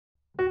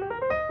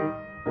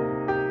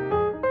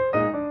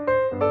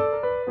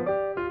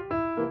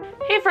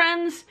Hey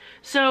friends!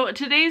 So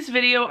today's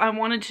video I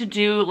wanted to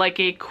do like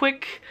a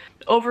quick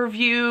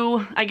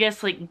overview, I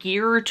guess like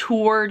gear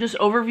tour, just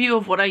overview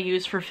of what I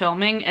use for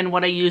filming and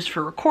what I use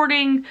for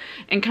recording,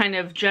 and kind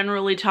of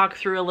generally talk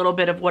through a little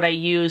bit of what I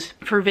use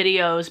for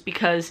videos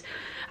because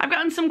I've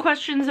gotten some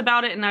questions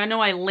about it, and I know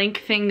I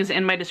link things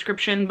in my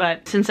description,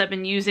 but since I've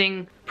been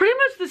using pretty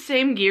much the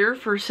same gear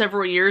for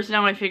several years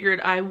now, I figured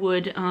I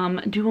would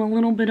do a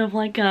little bit of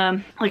like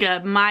a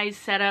my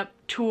setup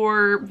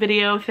tour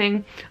video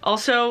thing.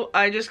 Also,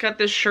 I just got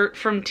this shirt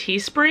from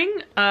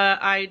Teespring.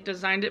 I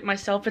designed it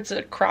myself. It's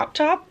a crop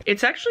top.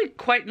 It's actually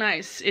quite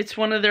nice. It's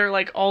one of their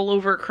like all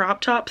over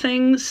crop top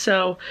things.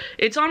 So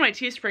it's on my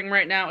Teespring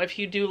right now if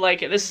you do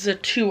like it. This is a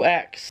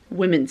 2X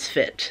women's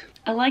fit.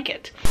 I like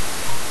it.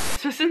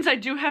 So since I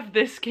do have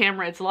this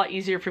camera, it's a lot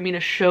easier for me to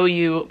show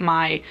you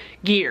my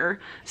gear.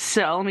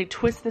 So let me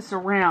twist this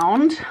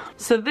around.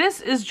 So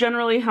this is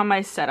generally how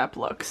my setup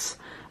looks.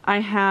 I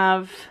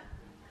have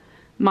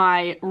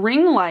my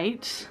ring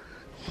light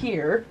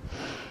here.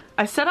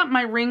 I set up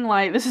my ring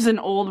light. This is an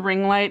old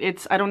ring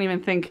light. I don't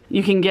even think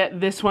you can get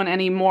this one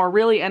anymore.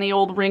 Really, any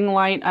old ring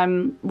light.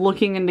 I'm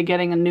looking into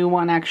getting a new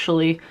one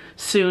actually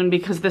soon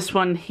because this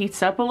one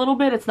heats up a little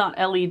bit. It's not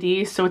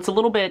LED, so it's a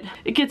little bit,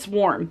 it gets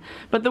warm.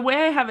 But the way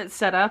I have it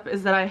set up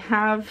is that I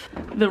have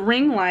the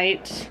ring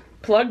light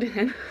plugged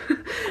in.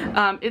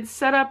 It's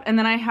set up, and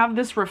then I have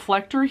this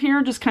reflector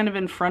here just kind of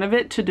in front of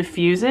it to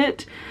diffuse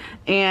it.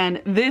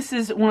 And this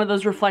is one of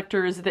those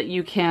reflectors that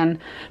you can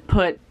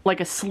put like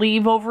a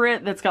sleeve over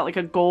it that's got like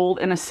a gold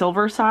and a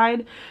silver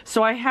side.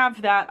 So I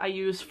have that I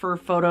use for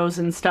photos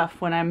and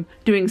stuff when I'm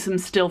doing some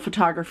still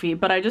photography,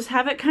 but I just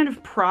have it kind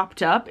of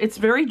propped up. It's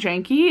very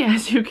janky,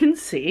 as you can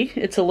see.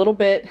 It's a little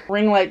bit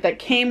ring light that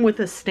came with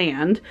a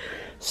stand.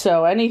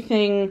 So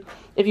anything,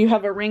 if you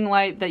have a ring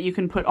light that you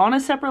can put on a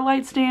separate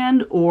light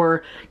stand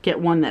or get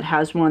one that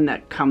has one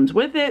that comes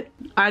with it,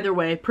 either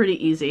way,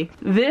 pretty easy.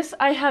 This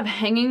I have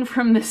hanging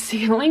from the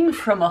ceiling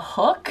from a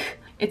hook.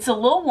 It's a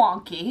little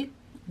wonky,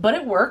 but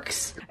it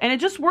works. And it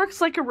just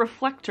works like a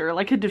reflector,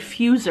 like a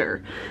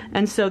diffuser.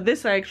 And so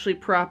this I actually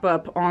prop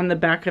up on the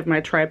back of my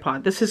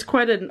tripod. This is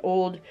quite an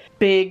old,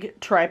 big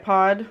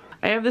tripod.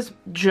 I have this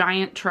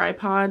giant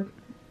tripod.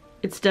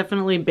 It's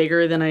definitely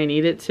bigger than I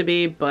need it to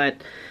be,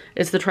 but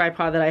it's the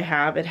tripod that I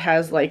have. It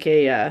has like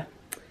a,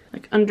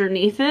 like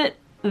underneath it,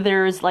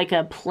 there's like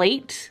a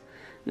plate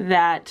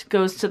that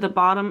goes to the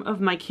bottom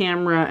of my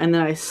camera, and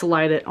then I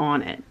slide it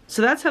on it.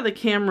 So that's how the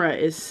camera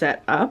is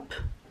set up.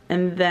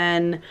 And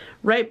then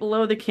right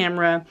below the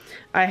camera,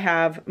 I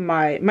have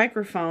my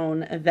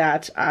microphone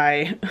that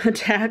I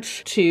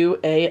attach to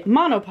a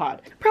monopod.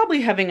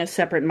 Probably having a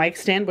separate mic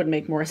stand would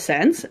make more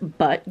sense,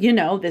 but you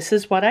know, this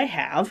is what I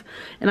have.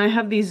 And I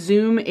have the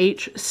Zoom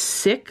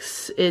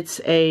H6. It's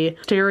a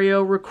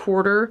stereo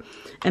recorder.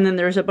 And then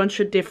there's a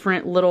bunch of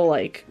different little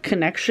like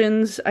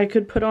connections I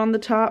could put on the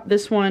top.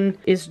 This one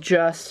is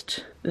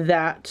just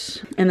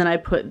that, and then I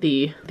put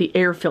the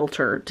air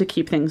filter to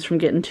keep things from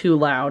getting too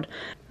loud.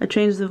 I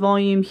change the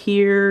volume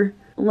here,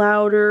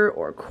 louder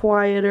or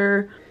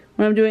quieter.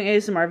 When I'm doing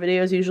ASMR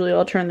videos, usually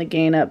I'll turn the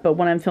gain up, but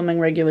when I'm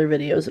filming regular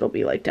videos, it'll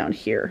be like down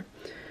here.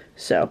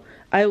 So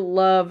I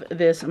love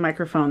this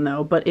microphone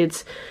though, but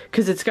it's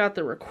because it's got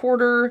the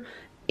recorder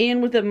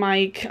and with the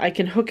mic, I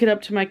can hook it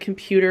up to my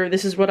computer.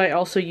 This is what I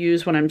also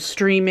use when I'm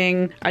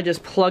streaming. I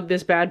just plug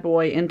this bad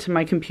boy into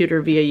my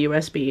computer via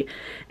USB,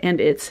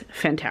 and it's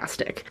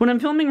fantastic. When I'm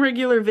filming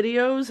regular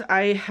videos,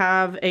 I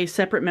have a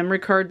separate memory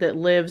card that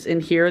lives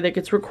in here that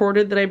gets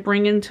recorded that I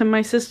bring into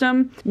my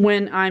system.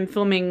 When I'm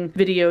filming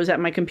videos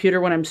at my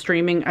computer when I'm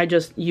streaming, I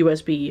just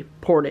USB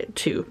port it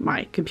to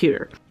my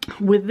computer.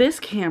 With this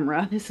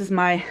camera, this is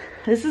my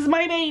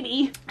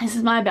baby. This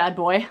is my bad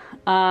boy.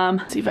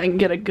 See if I can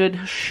get a good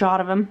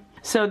shot of him.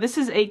 So this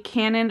is a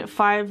Canon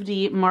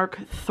 5D Mark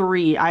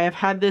III. I have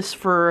had this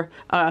for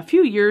a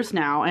few years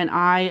now, and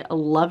I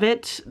love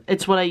it.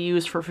 It's what I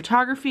use for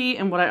photography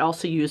and what I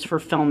also use for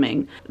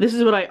filming. This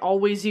is what I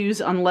always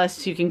use,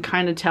 unless you can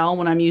kind of tell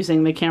when I'm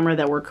using the camera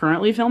that we're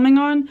currently filming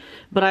on,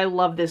 but I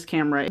love this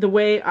camera. The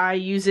way I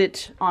use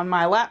it on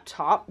my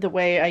laptop, the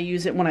way I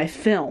use it when I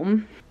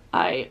film,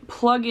 I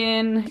plug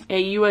in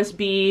a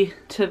USB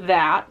to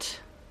that,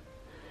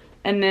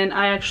 and then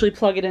I actually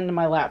plug it into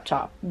my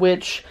laptop,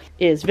 which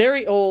is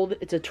very old.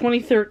 It's a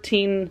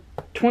 2011,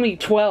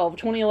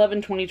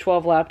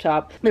 2012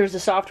 laptop. There's a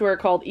software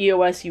called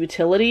EOS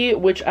Utility,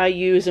 which I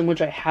use and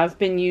which I have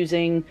been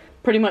using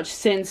pretty much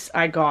since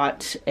I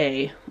got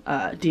a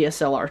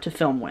DSLR to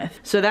film with.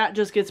 So that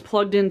just gets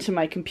plugged into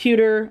my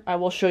computer. I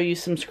will show you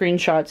some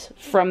screenshots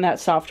from that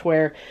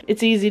software.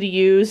 It's easy to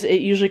use.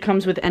 It usually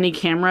comes with any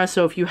camera,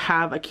 so if you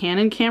have a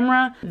Canon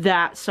camera,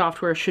 that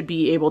software should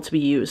be able to be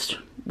used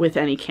with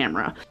any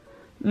camera.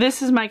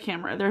 This is my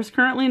camera. There's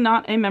currently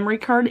not a memory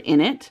card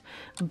in it,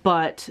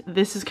 but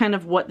this is kind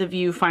of what the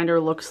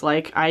viewfinder looks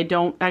like. I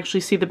don't actually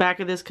see the back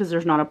of this because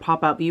there's not a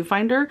pop-out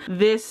viewfinder.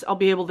 This I'll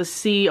be able to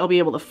see, I'll be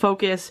able to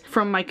focus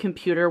from my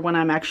computer when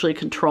I'm actually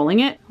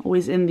controlling it.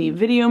 Always in the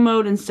video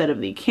mode instead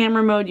of the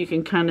camera mode. You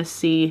can kind of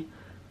see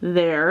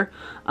there.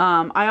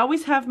 I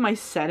always have my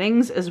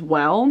settings as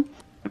well.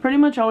 I pretty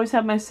much always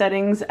have my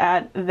settings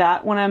at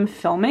that when I'm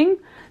filming.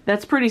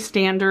 That's pretty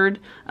standard.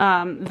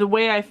 The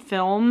way I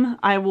film,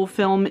 I will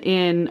film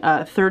in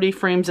 30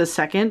 frames a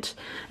second,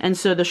 and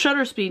so the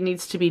shutter speed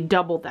needs to be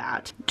double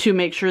that to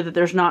make sure that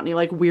there's not any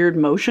like weird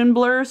motion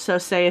blur. So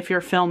say if you're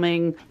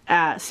filming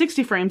at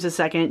 60 frames a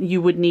second,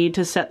 you would need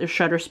to set the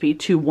shutter speed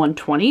to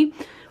 120,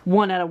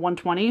 1 out of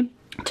 120,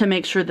 to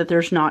make sure that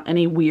there's not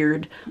any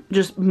weird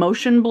just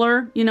motion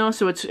blur, you know,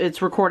 so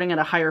it's recording at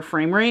a higher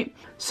frame rate.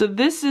 So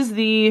this is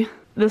the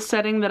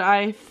setting that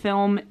I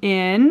film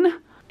in.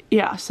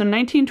 Yeah, so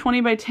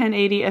 1920 by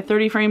 1080 at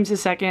 30 frames a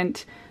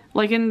second.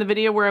 Like in the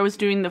video where I was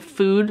doing the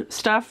food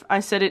stuff, I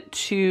set it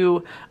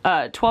to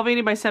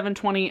 1280 by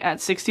 720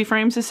 at 60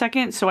 frames a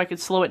second so I could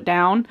slow it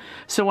down.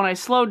 So when I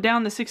slowed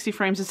down the 60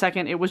 frames a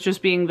second, it was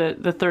just being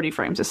the 30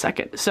 frames a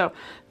second. So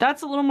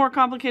that's a little more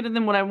complicated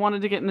than what I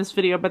wanted to get in this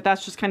video, but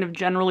that's just kind of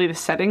generally the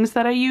settings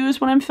that I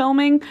use when I'm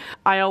filming.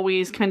 I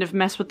always kind of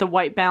mess with the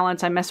white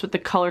balance, I mess with the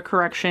color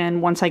correction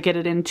once I get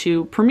it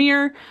into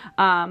Premiere,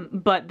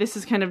 but this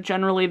is kind of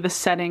generally the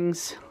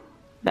settings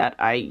that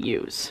I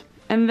use.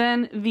 And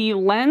then the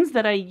lens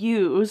that I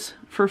use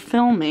for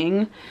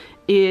filming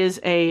is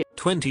a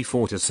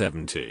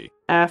 24-70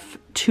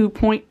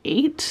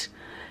 f2.8,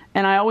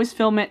 and I always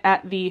film it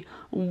at the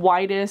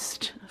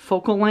widest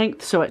focal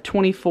length, so at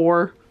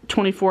 24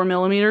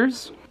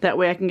 millimeters. That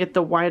way I can get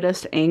the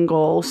widest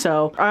angle.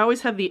 So I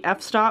always have the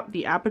f-stop,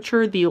 the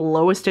aperture, the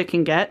lowest it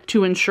can get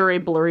to ensure a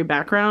blurry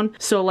background.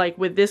 So like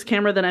with this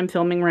camera that I'm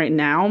filming right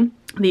now,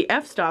 the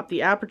f-stop,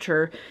 the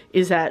aperture,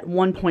 is at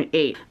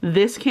 1.8.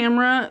 This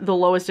camera, the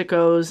lowest it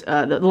goes,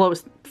 the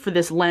lowest for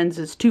this lens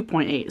is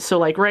 2.8. So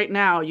like right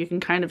now, you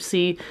can kind of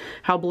see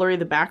how blurry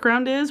the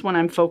background is when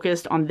I'm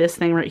focused on this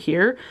thing right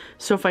here.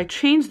 So if I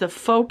change the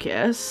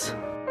focus,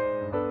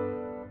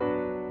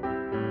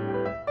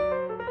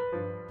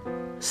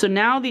 so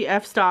now the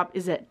f-stop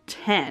is at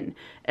 10.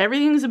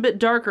 Everything's a bit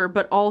darker,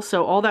 but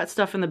also all that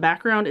stuff in the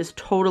background is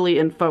totally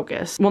in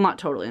focus. Well, not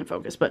totally in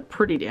focus, but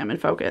pretty damn in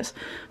focus.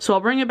 So I'll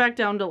bring it back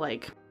down to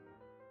like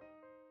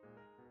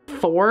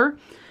 4.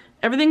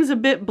 Everything's a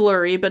bit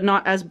blurry, but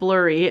not as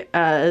blurry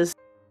as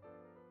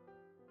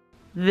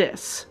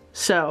this.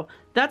 So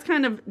that's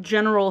kind of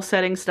general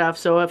setting stuff.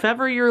 So if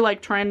ever you're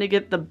like trying to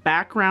get the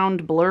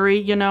background blurry,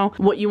 you know,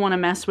 what you want to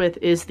mess with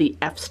is the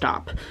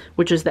f-stop,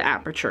 which is the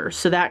aperture.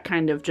 So that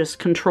kind of just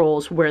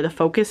controls where the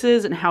focus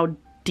is and how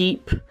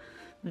deep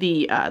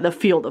the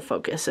field of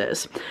focus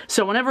is.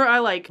 So whenever I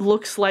like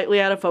look slightly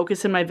out of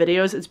focus in my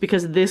videos, it's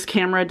because this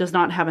camera does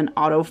not have an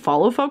auto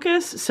follow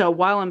focus. So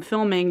while I'm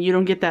filming, you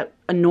don't get that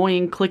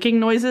annoying clicking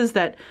noises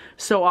that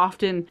so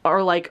often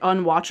are like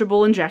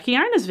unwatchable in Jackie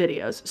Ina's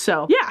videos.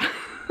 So yeah.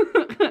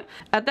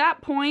 At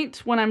that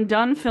point, when I'm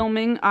done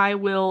filming, I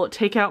will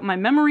take out my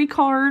memory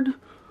card,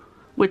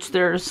 which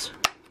there's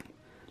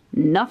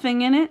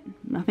nothing in it,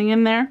 nothing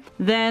in there.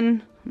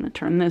 Then I'm gonna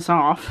turn this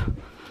off.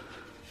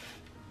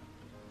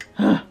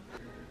 I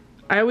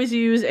always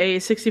use a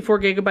 64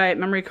 gigabyte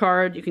memory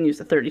card. You can use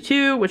the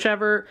 32,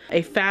 whichever.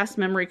 A fast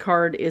memory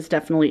card is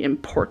definitely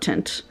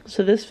important.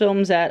 So this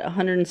films at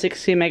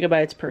 160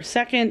 megabytes per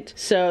second.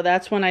 So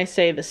that's when I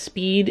say the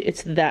speed,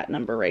 it's that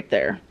number right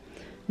there.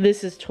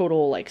 This is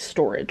total like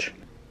storage.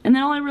 And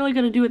then all I really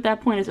gotta do at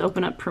that point is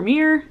open up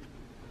Premiere,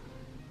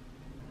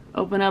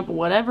 open up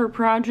whatever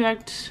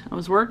project I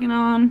was working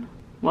on.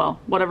 Well,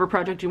 whatever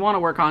project you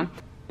wanna work on.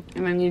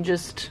 And then you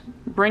just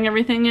bring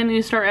everything in and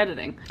you start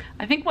editing.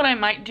 I think what I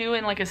might do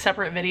in like a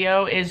separate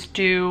video is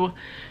do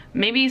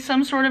maybe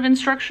some sort of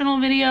instructional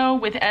video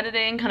with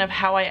editing, kind of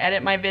how I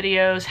edit my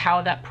videos,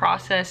 how that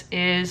process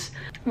is.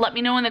 Let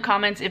me know in the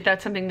comments if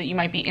that's something that you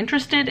might be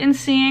interested in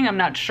seeing. I'm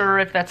not sure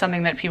if that's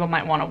something that people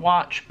might want to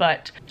watch,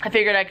 but I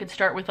figured I could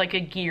start with like a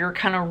gear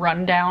kind of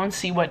rundown,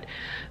 so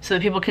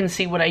that people can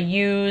see what I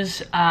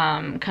use,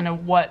 kind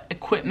of what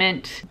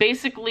equipment.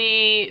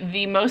 Basically,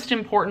 the most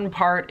important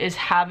part is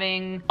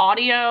having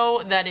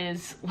audio that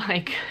is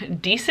like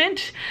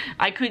decent.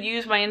 I could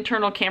use my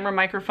internal camera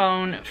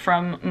microphone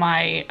from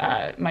my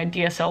my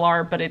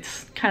DSLR, but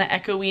it's kind of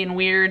echoey and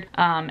weird.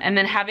 And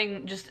then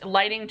having just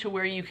lighting to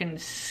where you can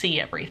see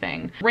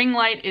everything. Ring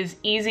light is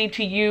easy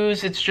to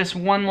use. It's just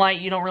one light.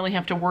 You don't really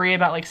have to worry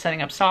about like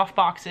setting up soft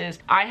boxes.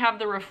 I have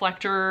the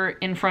reflector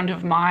in front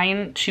of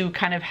mine to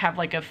kind of have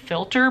like a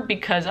filter,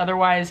 because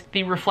otherwise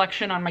the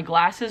reflection on my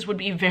glasses would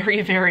be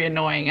very, very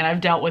annoying, and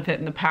I've dealt with it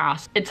in the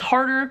past. It's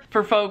harder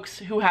for folks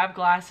who have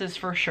glasses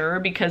for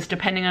sure, because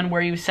depending on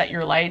where you set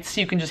your lights,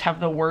 you can just have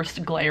the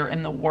worst glare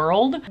in the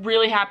world.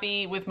 Really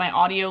happy with my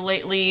audio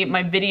lately.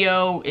 My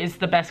video is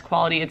the best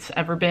quality it's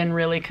ever been,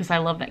 really, because I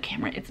love that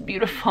camera. It's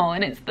beautiful,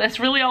 and that's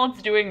really all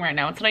it's doing right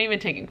now. It's not even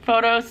taking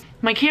photos.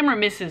 My camera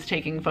misses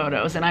taking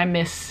photos, and I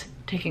miss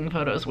taking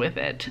photos with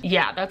it.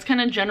 Yeah, that's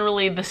kind of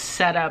generally the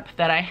setup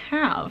that I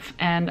have,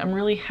 and I'm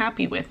really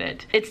happy with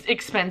it. It's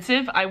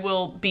expensive. I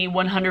will be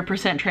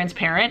 100%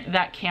 transparent.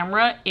 That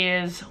camera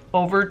is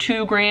over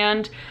 $2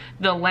 grand.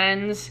 The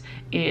lens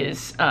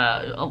is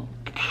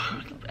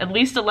at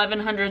least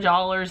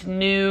 $1,100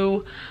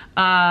 new.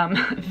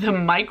 The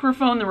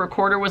microphone, the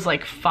recorder was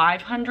like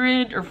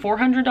 $500 or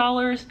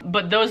 $400,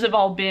 but those have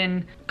all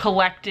been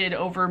collected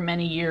over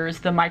many years.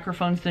 The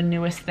microphone's the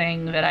newest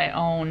thing that I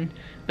own,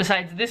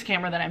 besides this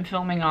camera that I'm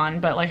filming on.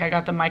 But like, I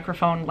got the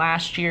microphone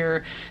last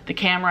year, the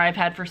camera I've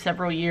had for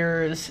several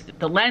years,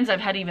 the lens I've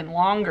had even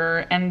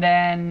longer, and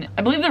then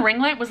I believe the ring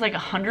light was like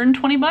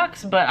 120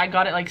 bucks, but I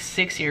got it like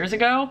 6 years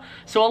ago.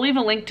 So I'll leave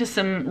a link to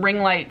some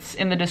ring lights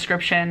in the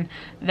description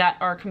that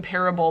are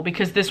comparable,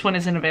 because this one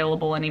isn't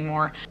available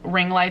anymore.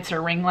 Ring lights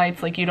are ring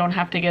lights, like you don't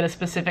have to get a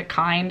specific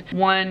kind.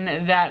 One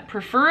that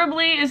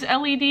preferably is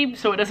LED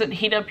so it doesn't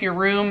heat up your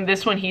room.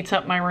 This one heats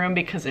up my room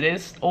because it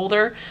is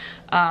older.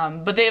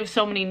 But they have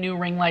so many new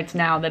ring lights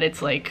now that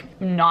it's like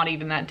not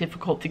even that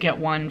difficult to get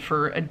one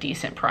for a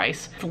decent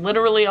price. It's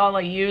literally all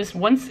I use.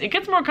 Once it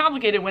gets more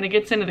complicated when it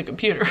gets into the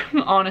computer,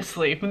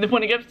 honestly.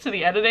 When it gets to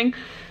the editing,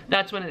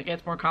 that's when it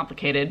gets more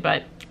complicated.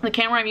 But the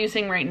camera I'm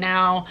using right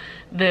now,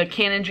 the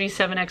Canon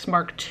G7X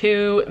Mark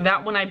II,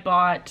 that one I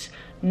bought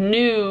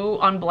new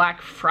on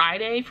Black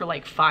Friday for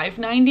like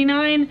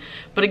 $5.99.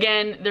 But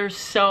again, there's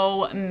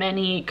so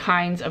many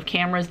kinds of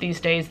cameras these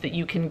days that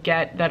you can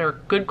get that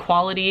are good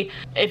quality.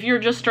 If you're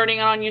just starting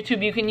out on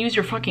YouTube, you can use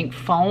your fucking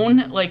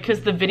phone, like,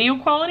 because the video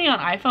quality on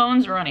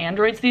iPhones or on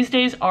Androids these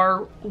days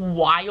are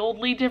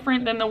wildly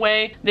different than the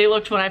way they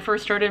looked when I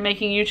first started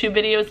making YouTube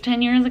videos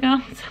 10 years ago.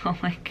 So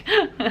like,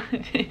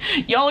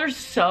 y'all are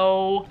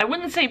so, I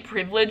wouldn't say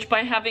privileged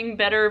by having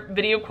better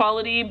video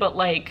quality, but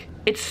like,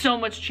 it's so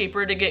much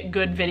cheaper to get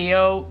good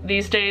video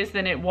these days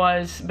than it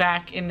was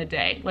back in the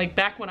day. Like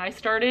back when I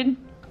started,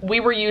 we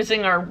were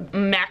using our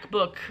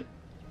MacBook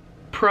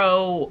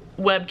Pro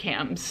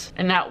webcams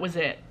and that was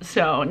it.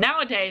 So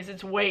nowadays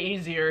it's way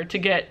easier to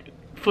get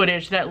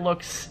footage that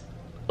looks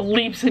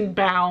leaps and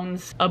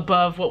bounds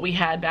above what we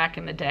had back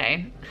in the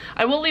day.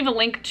 I will leave a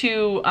link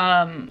to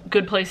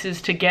good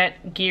places to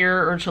get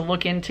gear or to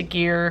look into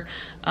gear.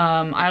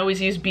 I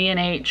always use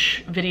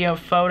B&H Video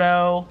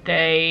Photo.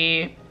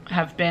 They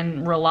have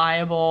been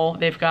reliable.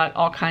 They've got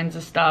all kinds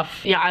of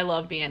stuff. Yeah, I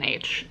love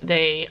B&H.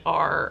 They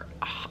are,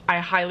 I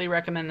highly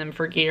recommend them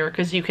for gear,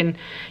 because you can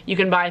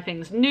buy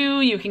things new,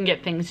 you can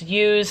get things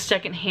used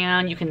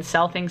secondhand, you can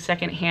sell things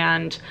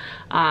secondhand.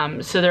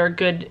 So they're a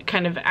good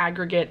kind of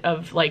aggregate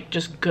of like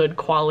just good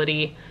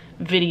quality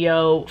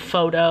video,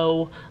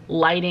 photo,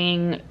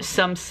 lighting,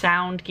 some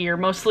sound gear.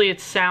 Mostly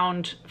it's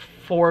sound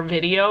for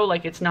video,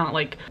 like it's not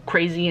like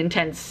crazy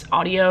intense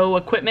audio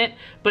equipment,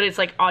 but it's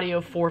like audio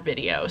for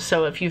video.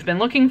 So if you've been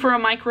looking for a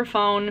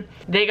microphone,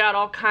 they got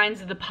all kinds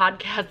of the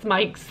podcast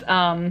mics.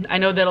 I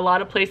know that a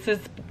lot of places,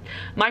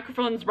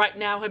 microphones right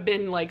now have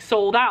been like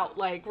sold out.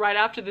 Like right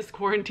after this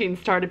quarantine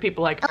started,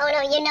 people like, oh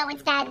no, you know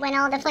it's bad when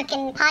all the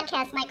fucking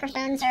podcast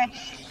microphones are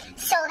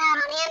sold out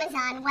on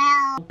Amazon.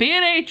 Well,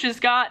 B&H has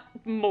got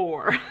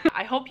more.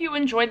 I hope you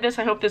enjoyed this.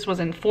 I hope this was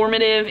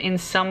informative in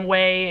some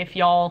way. If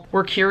y'all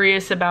were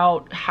curious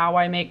about how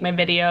I make my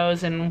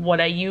videos and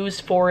what I use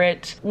for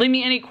it, leave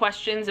me any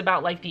questions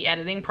about like the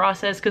editing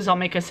process, because I'll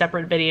make a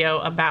separate video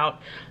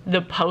about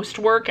the post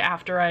work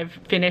after I've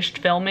finished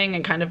filming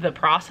and kind of the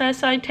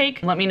process I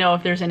take. Let me know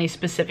if there's any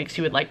specifics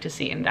you would like to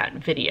see in that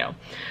video.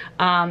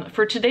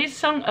 For today's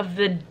song of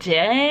the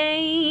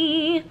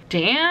day,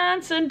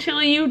 Dance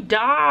Until You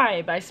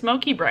Die by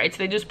Smokey Brights.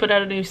 They just put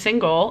out a new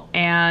single,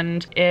 and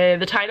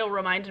the title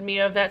reminded me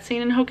of that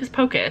scene in Hocus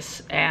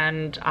Pocus,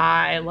 and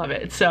I love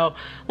it. So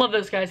love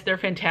those guys. They're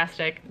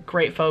fantastic,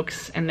 great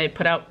folks, and they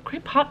put out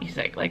great pop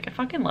music. Like, I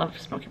fucking love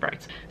Smokey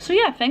Brights. So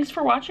yeah, thanks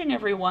for watching,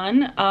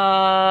 everyone.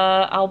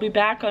 I'll be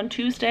back on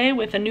Tuesday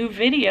with a new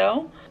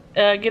video.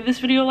 Give this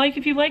video a like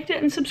if you liked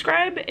it, and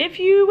subscribe if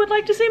you would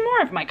like to see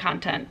more of my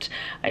content.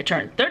 I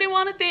turned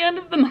 31 at the end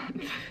of the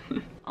month.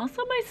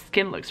 Also, my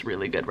skin looks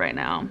really good right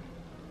now.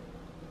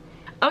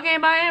 Okay,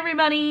 bye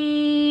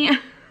everybody.